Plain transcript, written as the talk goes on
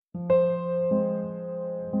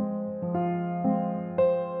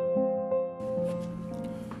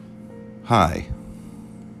Hi.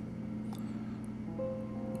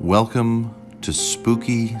 Welcome to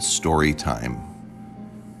Spooky Story Time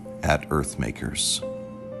at Earthmakers,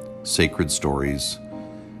 Sacred Stories,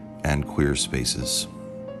 and Queer Spaces.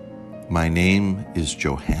 My name is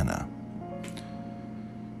Johanna,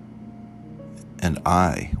 and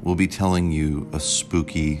I will be telling you a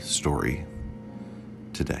spooky story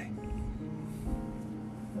today.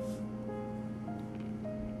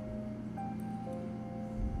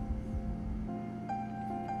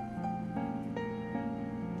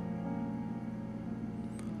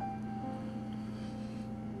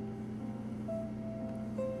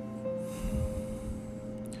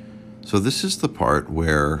 So this is the part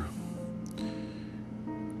where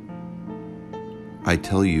I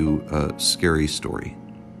tell you a scary story.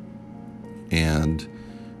 And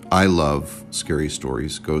I love scary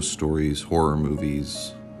stories, ghost stories, horror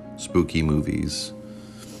movies, spooky movies.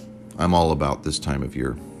 I'm all about this time of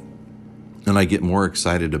year. And I get more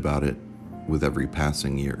excited about it with every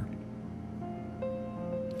passing year.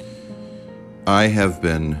 I have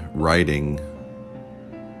been writing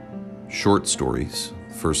short stories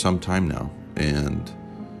for some time now, and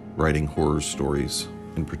writing horror stories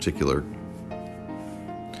in particular.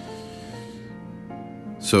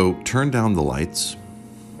 So turn down the lights,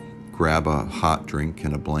 grab a hot drink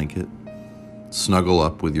and a blanket, snuggle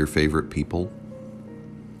up with your favorite people.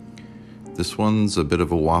 This one's a bit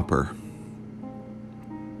of a whopper.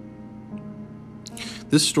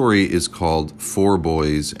 This story is called Four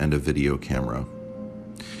Boys and a Video Camera,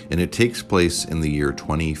 and it takes place in the year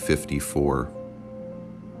 2054.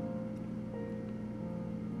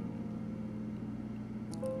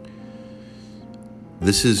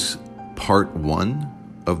 This is part one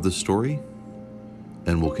of the story,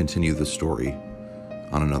 and we'll continue the story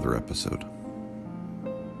on another episode.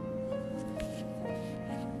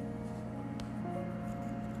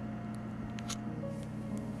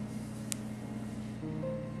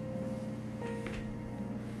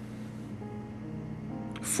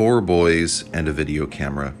 Four Boys and a Video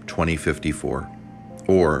Camera, 2054,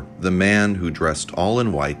 or The Man Who Dressed All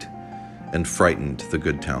in White and Frightened the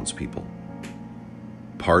Good Townspeople.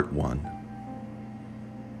 Part 1.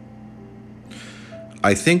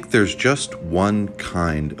 I think there's just one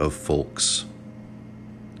kind of folks.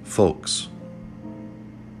 Folks.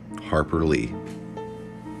 Harper Lee.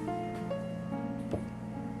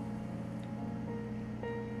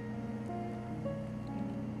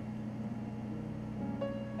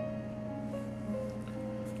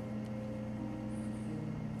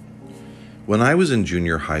 When I was in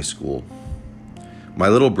junior high school, my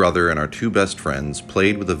little brother and our two best friends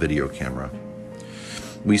played with a video camera.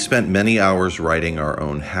 We spent many hours writing our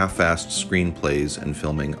own half-assed screenplays and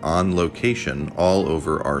filming on location all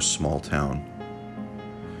over our small town.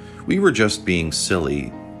 We were just being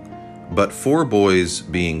silly, but Four Boys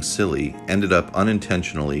being silly ended up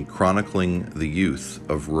unintentionally chronicling the youth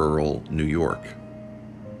of rural New York.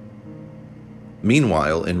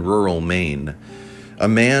 Meanwhile, in rural Maine, a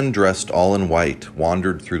man dressed all in white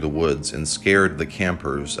wandered through the woods and scared the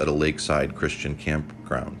campers at a lakeside Christian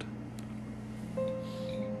campground.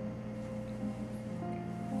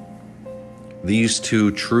 These two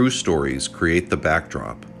true stories create the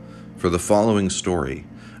backdrop for the following story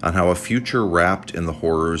on how a future wrapped in the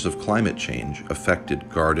horrors of climate change affected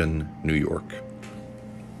Garden, New York.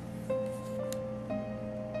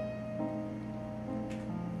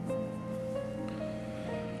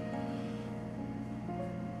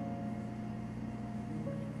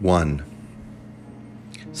 One.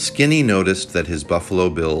 Skinny noticed that his Buffalo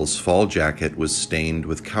Bills fall jacket was stained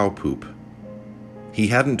with cow poop. He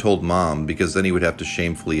hadn't told Mom because then he would have to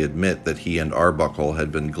shamefully admit that he and Arbuckle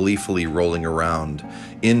had been gleefully rolling around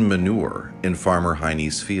in manure in Farmer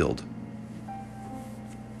Heine's field.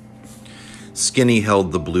 Skinny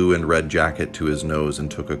held the blue and red jacket to his nose and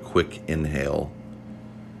took a quick inhale.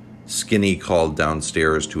 Skinny called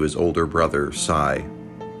downstairs to his older brother, Cy.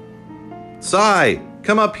 "Cy!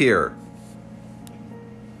 Come up here."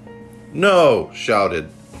 "No," shouted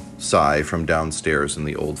Cy from downstairs in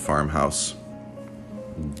the old farmhouse.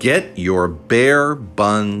 "Get your bare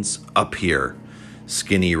buns up here,"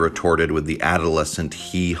 Skinny retorted with the adolescent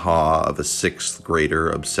hee-haw of a sixth grader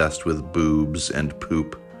obsessed with boobs and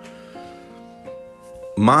poop.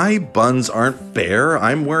 "My buns aren't bare,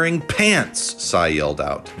 I'm wearing pants," Cy yelled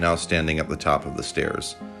out, now standing at the top of the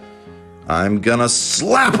stairs. "I'm gonna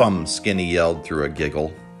slap 'em," Skinny yelled through a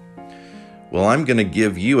giggle. "Well, I'm gonna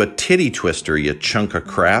give you a titty twister, you chunk of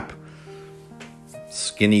crap."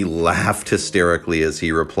 Skinny laughed hysterically as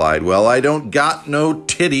he replied, "Well, I don't got no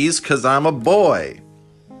titties 'cause I'm a boy."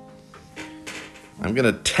 I'm going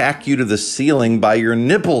to tack you to the ceiling by your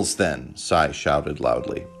nipples then, Cy shouted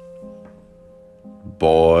loudly.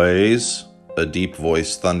 Boys, a deep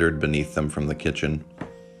voice thundered beneath them from the kitchen.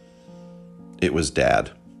 It was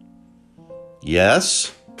Dad.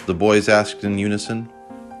 Yes? The boys asked in unison.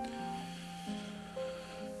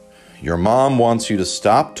 Your mom wants you to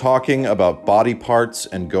stop talking about body parts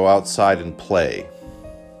and go outside and play,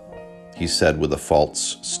 he said with a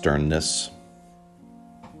false sternness.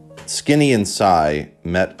 Skinny and Cy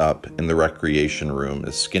met up in the recreation room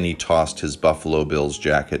as Skinny tossed his Buffalo Bills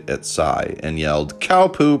jacket at Cy and yelled, "Cow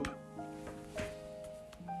poop!"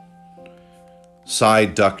 Cy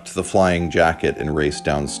ducked the flying jacket and raced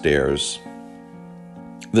downstairs.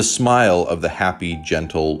 The smile of the happy,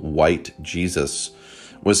 gentle, white Jesus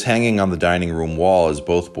was hanging on the dining room wall as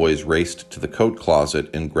both boys raced to the coat closet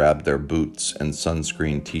and grabbed their boots and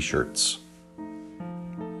sunscreen t-shirts.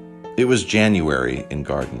 It was January in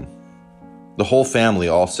Garden. The whole family,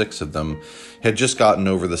 all 6 of them, had just gotten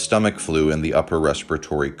over the stomach flu and the upper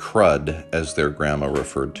respiratory crud, as their grandma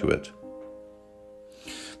referred to it.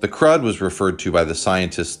 The crud was referred to by the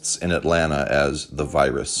scientists in Atlanta as the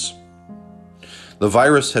virus. The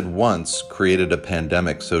virus had once created a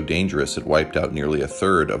pandemic so dangerous it wiped out nearly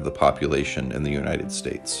 1/3 of the population in the United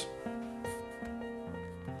States.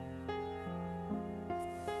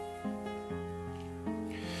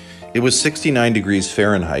 It was 69 degrees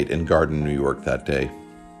Fahrenheit in Garden, New York that day.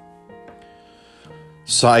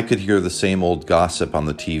 Cy could hear the same old gossip on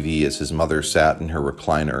the TV as his mother sat in her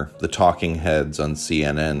recliner. The talking heads on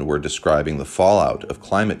CNN were describing the fallout of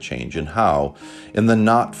climate change and how, in the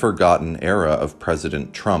not-forgotten era of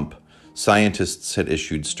President Trump, scientists had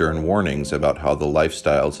issued stern warnings about how the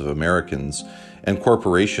lifestyles of Americans and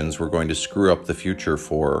corporations were going to screw up the future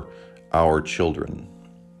for our children.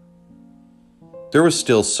 There was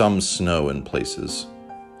still some snow in places.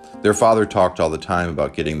 Their father talked all the time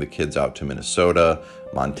about getting the kids out to Minnesota,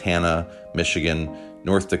 Montana, Michigan,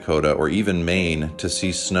 North Dakota, or even Maine to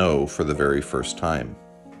see snow for the very first time.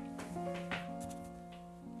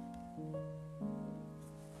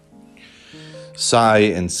 Cy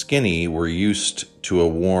and Skinny were used to a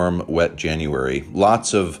warm, wet January.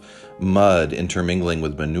 Lots of mud intermingling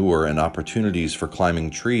with manure and opportunities for climbing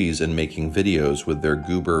trees and making videos with their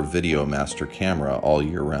Goober VideoMaster camera all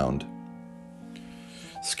year round.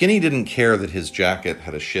 Skinny didn't care that his jacket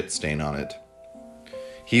had a shit stain on it.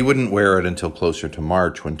 He wouldn't wear it until closer to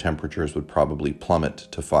March, when temperatures would probably plummet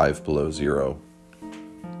to 5 below zero.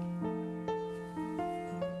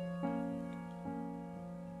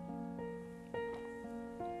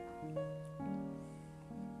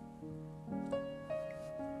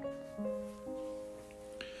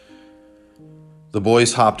 The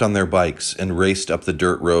boys hopped on their bikes and raced up the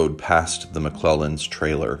dirt road past the McClellan's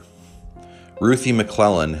trailer. Ruthie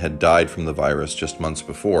McClellan had died from the virus just months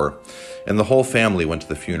before, and the whole family went to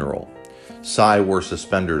the funeral. Cy wore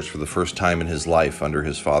suspenders for the first time in his life under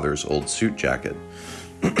his father's old suit jacket.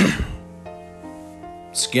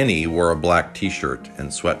 Skinny wore a black t-shirt and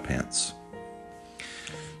sweatpants.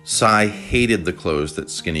 Cy hated the clothes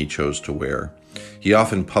that Skinny chose to wear. He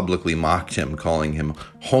often publicly mocked him, calling him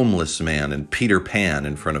homeless man and Peter Pan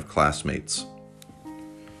in front of classmates.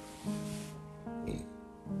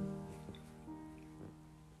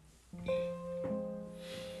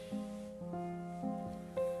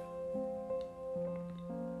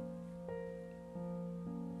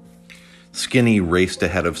 Skinny raced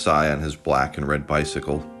ahead of Cy on his black and red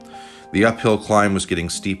bicycle. The uphill climb was getting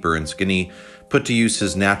steeper, and Skinny put to use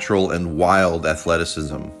his natural and wild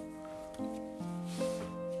athleticism.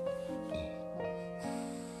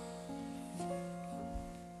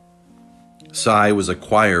 Cy was a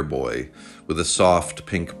choir boy with a soft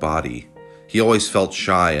pink body. He always felt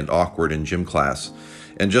shy and awkward in gym class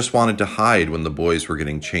and just wanted to hide when the boys were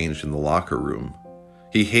getting changed in the locker room.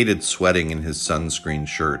 He hated sweating in his sunscreen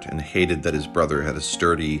shirt and hated that his brother had a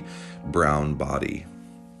sturdy, brown body.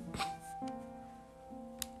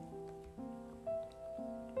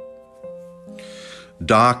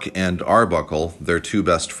 Doc and Arbuckle, their 2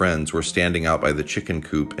 best friends, were standing out by the chicken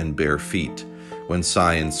coop in bare feet when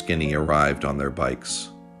Cy and Skinny arrived on their bikes.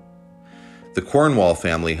 The Cornwall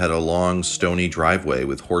family had a long, stony driveway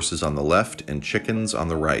with horses on the left and chickens on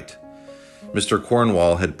the right. Mr.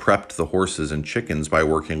 Cornwall had prepped the horses and chickens by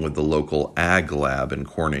working with the local ag lab in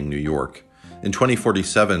Corning, New York. In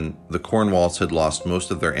 2047, the Cornwalls had lost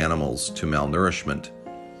most of their animals to malnourishment.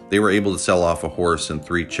 They were able to sell off a horse and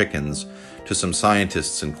 3 chickens to some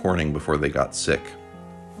scientists in Corning before they got sick.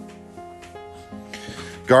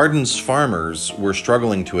 Garden's farmers were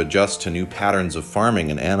struggling to adjust to new patterns of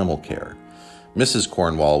farming and animal care. Mrs.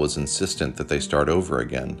 Cornwall was insistent that they start over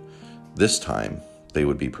again, this time they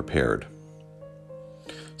would be prepared.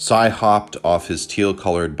 Cy hopped off his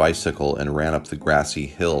teal-colored bicycle and ran up the grassy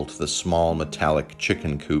hill to the small metallic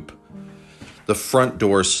chicken coop. The front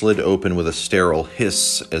door slid open with a sterile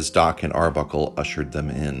hiss as Doc and Arbuckle ushered them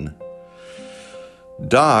in.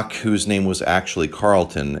 Doc, whose name was actually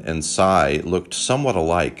Carlton, and Cy looked somewhat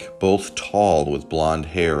alike, both tall with blonde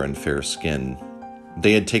hair and fair skin.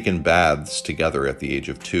 They had taken baths together at the age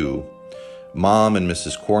of 2. Mom and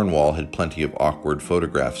Mrs. Cornwall had plenty of awkward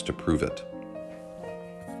photographs to prove it.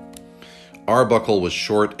 Arbuckle was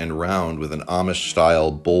short and round with an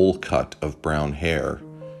Amish-style bowl cut of brown hair.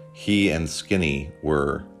 He and Skinny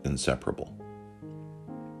were inseparable.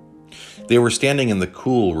 They were standing in the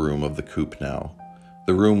cool room of the coop now.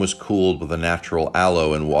 The room was cooled with a natural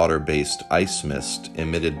aloe and water-based ice mist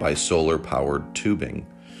emitted by solar-powered tubing.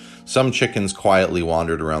 Some chickens quietly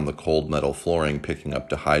wandered around the cold metal flooring, picking up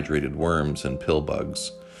dehydrated worms and pill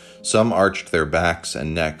bugs. Some arched their backs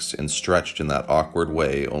and necks and stretched in that awkward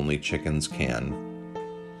way only chickens can.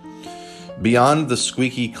 Beyond the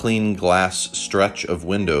squeaky clean glass stretch of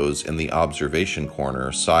windows in the observation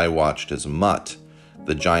corner, Cy watched as Mutt,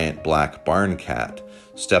 the giant black barn cat,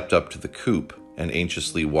 stepped up to the coop and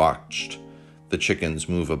anxiously watched the chickens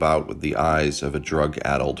move about with the eyes of a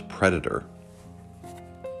drug-addled predator.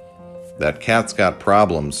 "That cat's got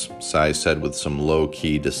problems," Cy said with some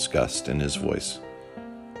low-key disgust in his voice.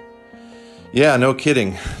 "Yeah, no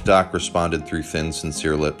kidding," Doc responded through thin,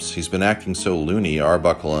 sincere lips. "He's been acting so loony,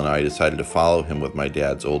 Arbuckle and I decided to follow him with my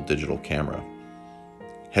dad's old digital camera."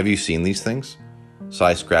 "Have you seen these things?"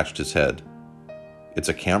 Cy scratched his head. "It's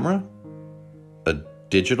a camera? A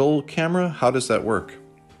digital camera? How does that work?"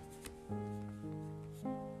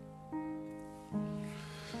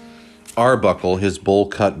 Arbuckle, his bowl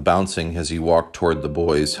cut bouncing as he walked toward the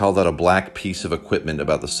boys, held out a black piece of equipment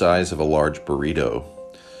about the size of a large burrito.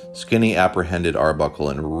 Skinny apprehended Arbuckle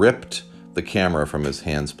and ripped the camera from his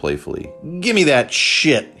hands playfully. "Gimme that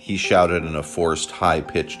shit!" he shouted in a forced,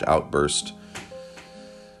 high-pitched outburst.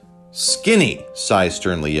 "Skinny!" Cy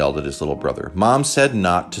sternly yelled at his little brother. "Mom said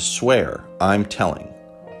not to swear. I'm telling."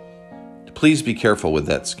 "Please be careful with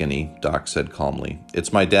that, Skinny," Doc said calmly.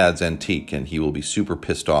 "It's my dad's antique, and he will be super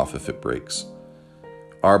pissed off if it breaks."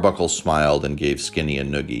 Arbuckle smiled and gave Skinny a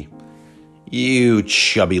noogie. "You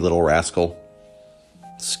chubby little rascal."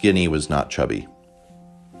 Skinny was not chubby.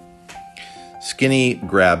 Skinny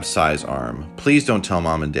grabbed Cy's arm. "Please don't tell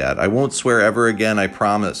Mom and Dad. I won't swear ever again, I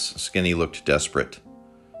promise." Skinny looked desperate.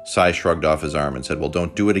 Cy shrugged off his arm and said, "Well,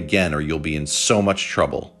 don't do it again or you'll be in so much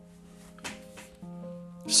trouble."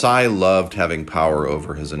 Cy loved having power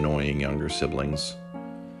over his annoying younger siblings.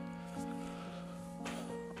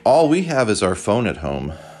 "All we have is our phone at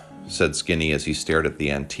home," said Skinny as he stared at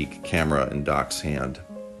the antique camera in Doc's hand.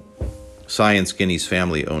 Cy and Skinny's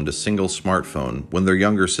family owned a single smartphone. When their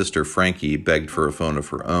younger sister Frankie begged for a phone of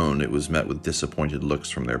her own, it was met with disappointed looks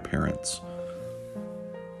from their parents.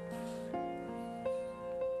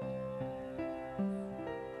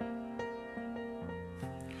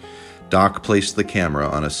 Doc placed the camera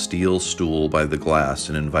on a steel stool by the glass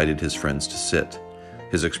and invited his friends to sit.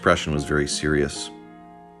 His expression was very serious.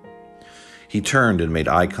 He turned and made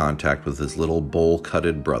eye contact with his little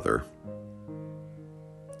bowl-cutted brother.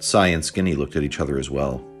 Cy and Skinny looked at each other as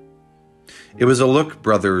well. It was a look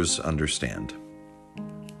brothers understand.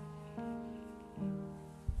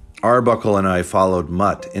 Arbuckle and I followed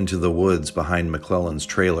Mutt into the woods behind McClellan's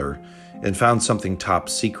trailer and found something top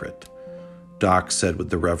secret, Doc said with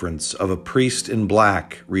the reverence of a priest in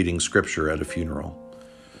black reading scripture at a funeral.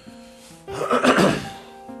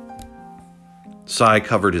 Cy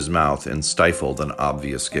covered his mouth and stifled an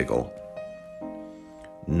obvious giggle.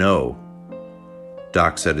 "No,"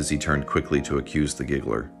 Doc said as he turned quickly to accuse the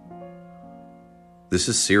giggler. "This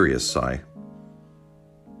is serious, Cy.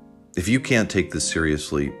 If you can't take this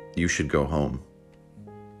seriously, you should go home."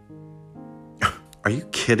 "Are you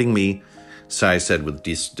kidding me?" Cy said with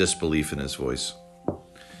disbelief in his voice.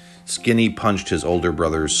 Skinny punched his older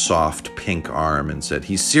brother's soft, pink arm and said,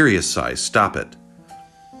 "He's serious, Cy. Stop it."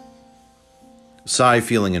 Cy,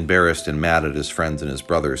 feeling embarrassed and mad at his friends and his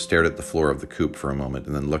brother, stared at the floor of the coop for a moment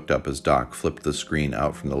and then looked up as Doc flipped the screen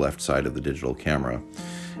out from the left side of the digital camera,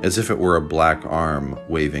 as if it were a black arm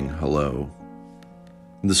waving hello.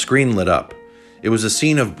 The screen lit up. It was a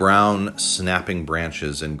scene of brown, snapping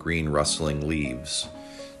branches and green, rustling leaves.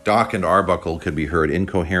 Doc and Arbuckle could be heard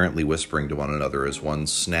incoherently whispering to one another as one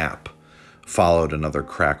snap followed another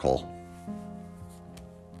crackle.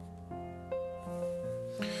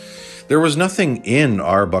 There was nothing in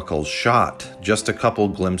Arbuckle's shot, just a couple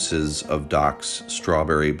glimpses, of Doc's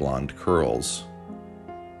strawberry blonde curls.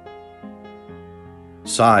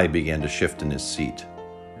 Cy began to shift in his seat.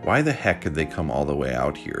 Why the heck had they come all the way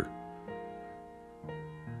out here?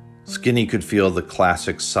 Skinny could feel the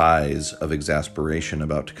classic sighs of exasperation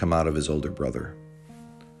about to come out of his older brother.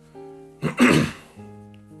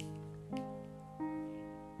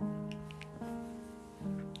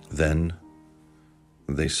 Then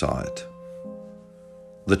they saw it.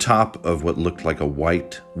 The top of what looked like a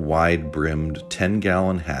white, wide-brimmed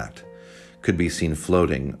 10-gallon hat could be seen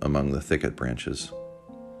floating among the thicket branches.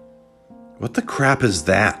 "What the crap is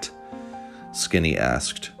that?" Skinny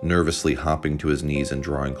asked, nervously hopping to his knees and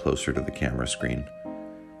drawing closer to the camera screen.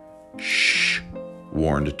 "Shh,"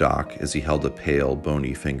 warned Doc as he held a pale,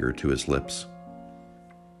 bony finger to his lips.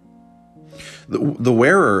 The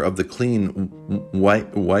wearer of the clean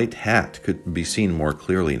white hat could be seen more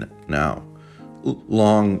clearly now.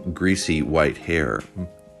 Long, greasy white hair,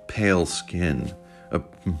 pale skin, a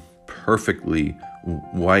perfectly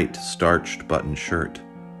white starched button shirt,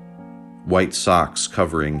 white socks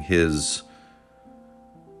covering his,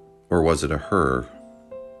 or was it a her,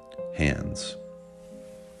 hands.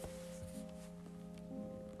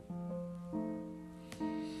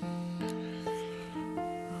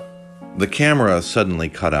 The camera suddenly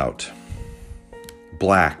cut out.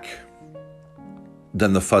 Black.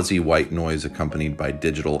 Then the fuzzy white noise accompanied by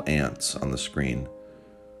digital ants on the screen.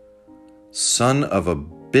 "Son of a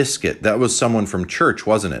biscuit, that was someone from church,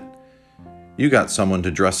 wasn't it? You got someone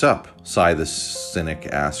to dress up," Cy the cynic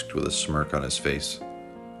asked with a smirk on his face.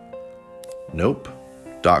 "Nope."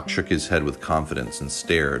 Doc shook his head with confidence and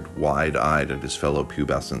stared wide-eyed at his fellow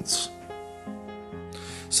pubescents.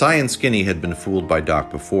 Cy and Skinny had been fooled by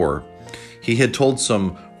Doc before. He had told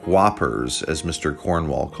some whoppers, as Mr.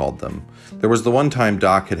 Cornwall called them. There was the one time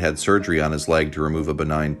Doc had had surgery on his leg to remove a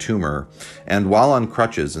benign tumor, and while on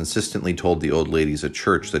crutches, insistently told the old ladies at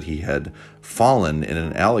church that he had fallen in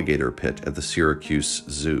an alligator pit at the Syracuse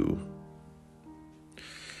Zoo.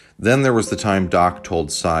 Then there was the time Doc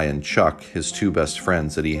told Cy and Chuck, his two best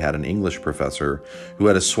friends, that he had an English professor who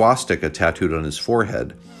had a swastika tattooed on his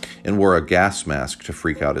forehead and wore a gas mask to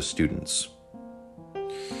freak out his students.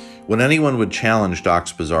 When anyone would challenge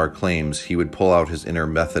Doc's bizarre claims, he would pull out his inner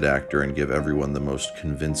method actor and give everyone the most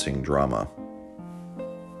convincing drama.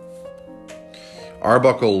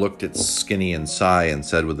 Arbuckle looked at Skinny and Cy and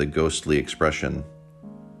said with a ghostly expression,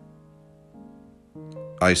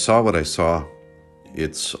 "I saw what I saw.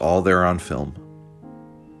 It's all there on film."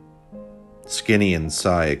 Skinny and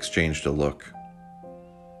Cy exchanged a look.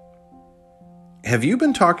 "Have you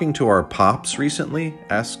been talking to our pops recently?"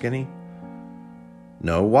 asked Skinny.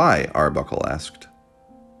 "No, why?" Arbuckle asked.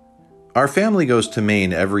 "Our family goes to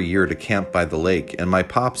Maine every year to camp by the lake, and my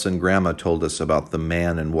pops and grandma told us about the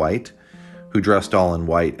man in white, who dressed all in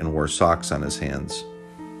white and wore socks on his hands."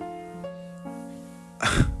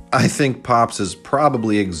 "I think Pops is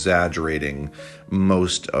probably exaggerating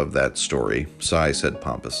most of that story," Cy said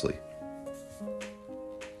pompously.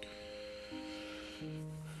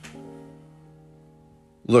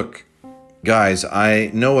 "Look, guys, I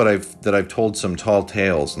know that I've told some tall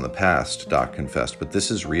tales in the past," Doc confessed, "but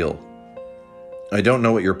this is real. I don't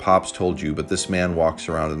know what your pops told you, but this man walks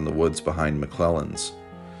around in the woods behind McClellan's.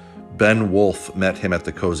 Ben Wolf met him at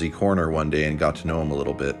the Cozy Corner one day and got to know him a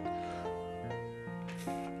little bit.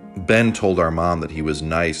 Ben told our mom that he was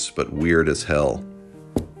nice but weird as hell.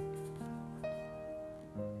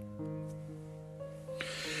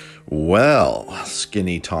 Well,"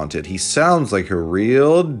 Skinny taunted, "he sounds like a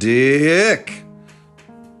real dick."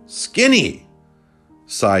 "Skinny!"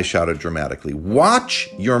 Cy shouted dramatically. "Watch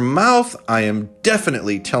your mouth! I am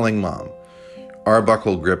definitely telling Mom."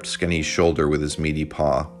 Arbuckle gripped Skinny's shoulder with his meaty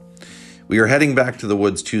paw. "We are heading back to the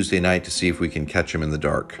woods Tuesday night to see if we can catch him in the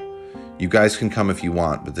dark. You guys can come if you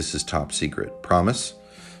want, but this is top secret. Promise?"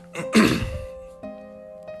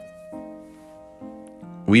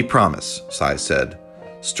 "We promise," Cy said,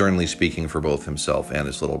 sternly speaking for both himself and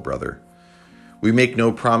his little brother. "We make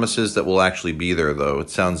no promises that we'll actually be there, though.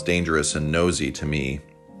 It sounds dangerous and nosy to me."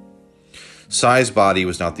 Cy's body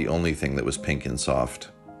was not the only thing that was pink and soft.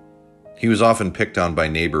 He was often picked on by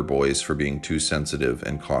neighbor boys for being too sensitive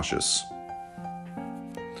and cautious.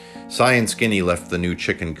 Cy and Skinny left the new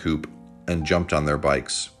chicken coop and jumped on their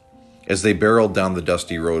bikes. As they barreled down the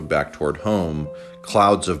dusty road back toward home,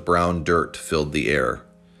 clouds of brown dirt filled the air.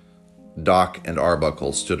 Doc and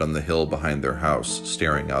Arbuckle stood on the hill behind their house,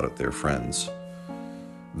 staring out at their friends.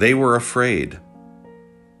 They were afraid,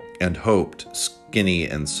 and hoped Skinny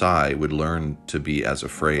and Cy would learn to be as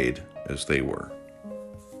afraid as they were.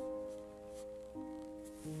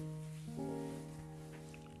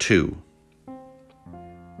 2.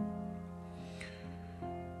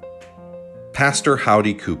 Pastor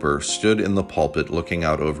Howdy Cooper stood in the pulpit looking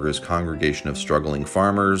out over his congregation of struggling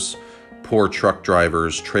farmers, poor truck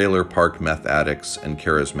drivers, trailer park meth addicts, and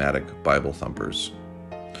charismatic Bible thumpers.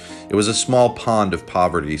 It was a small pond of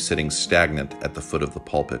poverty sitting stagnant at the foot of the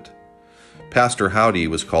pulpit. Pastor Howdy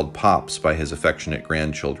was called Pops by his affectionate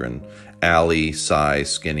grandchildren, Allie, Cy,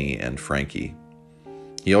 Skinny, and Frankie.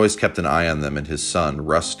 He always kept an eye on them and his son,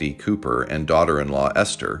 Rusty Cooper, and daughter-in-law,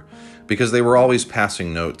 Esther, because they were always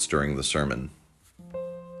passing notes during the sermon.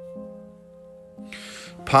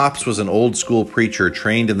 Pops was an old-school preacher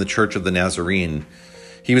trained in the Church of the Nazarene.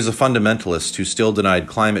 He was a fundamentalist who still denied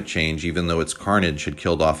climate change even though its carnage had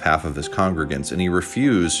killed off half of his congregants, and he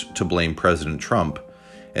refused to blame President Trump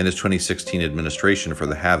and his 2016 administration for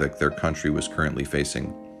the havoc their country was currently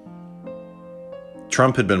facing.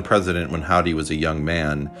 Trump had been president when Howdy was a young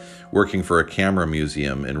man, working for a camera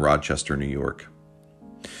museum in Rochester, New York.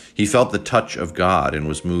 He felt the touch of God and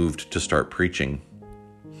was moved to start preaching.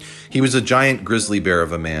 He was a giant grizzly bear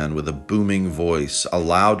of a man with a booming voice, a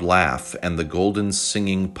loud laugh, and the golden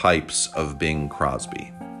singing pipes of Bing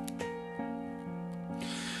Crosby.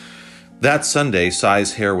 That Sunday,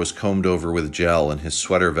 Cy's hair was combed over with gel and his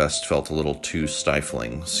sweater vest felt a little too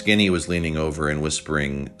stifling. Skinny was leaning over and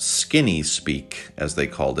whispering skinny speak, as they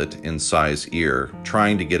called it, in Cy's ear,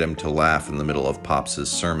 trying to get him to laugh in the middle of Pops'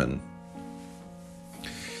 sermon.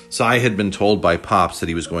 Cy had been told by Pops that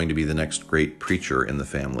he was going to be the next great preacher in the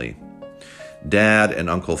family. Dad and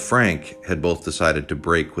Uncle Frank had both decided to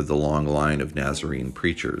break with the long line of Nazarene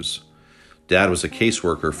preachers. Dad was a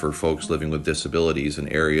caseworker for folks living with disabilities in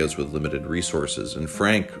areas with limited resources, and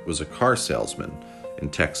Frank was a car salesman in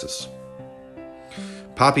Texas.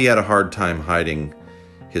 Poppy had a hard time hiding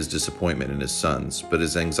his disappointment in his sons, but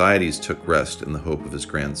his anxieties took rest in the hope of his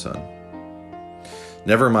grandson.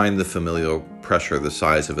 Never mind the familial pressure the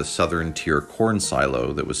size of a southern tier corn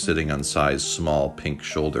silo that was sitting on Cy's small pink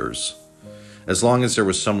shoulders. As long as there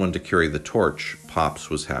was someone to carry the torch, Pops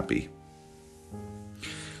was happy.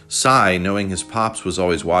 Cy, knowing his Pops was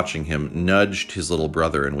always watching him, nudged his little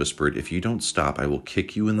brother and whispered, "If you don't stop, I will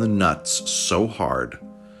kick you in the nuts so hard."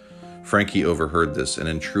 Frankie overheard this and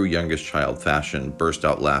in true youngest child fashion burst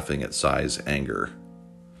out laughing at Cy's anger.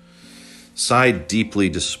 Cy deeply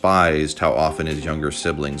despised how often his younger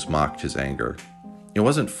siblings mocked his anger. It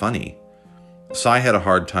wasn't funny. Cy had a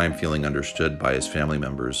hard time feeling understood by his family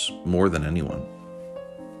members more than anyone.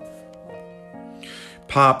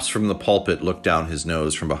 Pops from the pulpit looked down his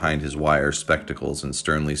nose from behind his wire spectacles and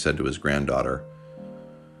sternly said to his granddaughter,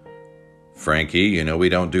 "Frankie, you know we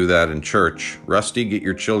don't do that in church. Rusty, get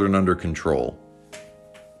your children under control."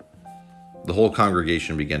 The whole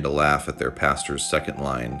congregation began to laugh at their pastor's second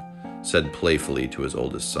line, said playfully to his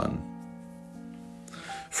oldest son.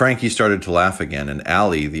 Frankie started to laugh again, and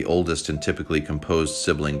Allie, the oldest and typically composed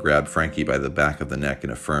sibling, grabbed Frankie by the back of the neck in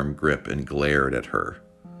a firm grip and glared at her.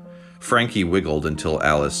 Frankie wiggled until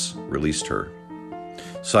Alice released her.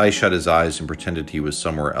 Cy shut his eyes and pretended he was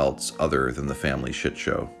somewhere else other than the family shit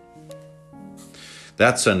show.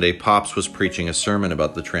 That Sunday, Pops was preaching a sermon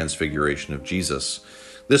about the transfiguration of Jesus.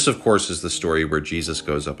 This, of course, is the story where Jesus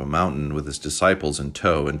goes up a mountain with his disciples in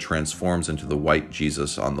tow and transforms into the white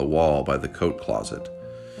Jesus on the wall by the coat closet.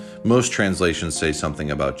 Most translations say something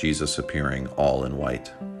about Jesus appearing all in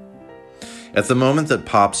white. At the moment that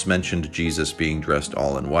Pops mentioned Jesus being dressed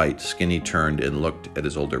all in white, Skinny turned and looked at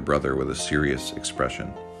his older brother with a serious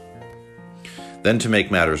expression. Then, to make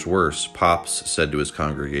matters worse, Pops said to his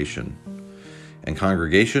congregation, "And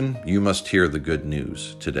congregation, you must hear the good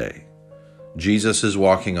news today. Jesus is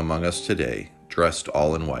walking among us today, dressed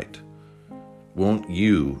all in white. Won't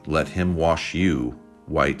you let him wash you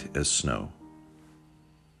white as snow?"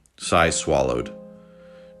 Cy swallowed.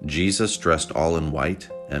 Jesus dressed all in white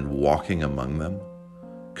and walking among them?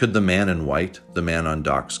 Could the man in white, the man on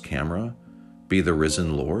Doc's camera, be the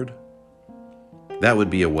risen Lord? That would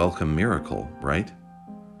be a welcome miracle, right?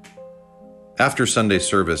 After Sunday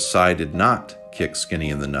service, Cy did not kick Skinny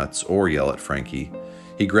in the nuts or yell at Frankie.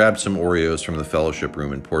 He grabbed some Oreos from the fellowship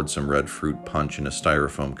room and poured some red fruit punch in a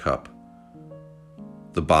styrofoam cup.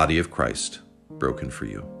 The body of Christ broken for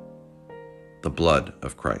you. The blood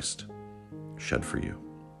of Christ shed for you.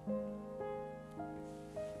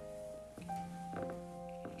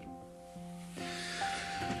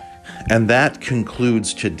 And that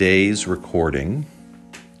concludes today's recording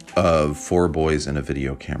of Four Boys and a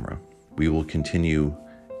Video Camera. We will continue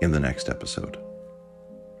in the next episode.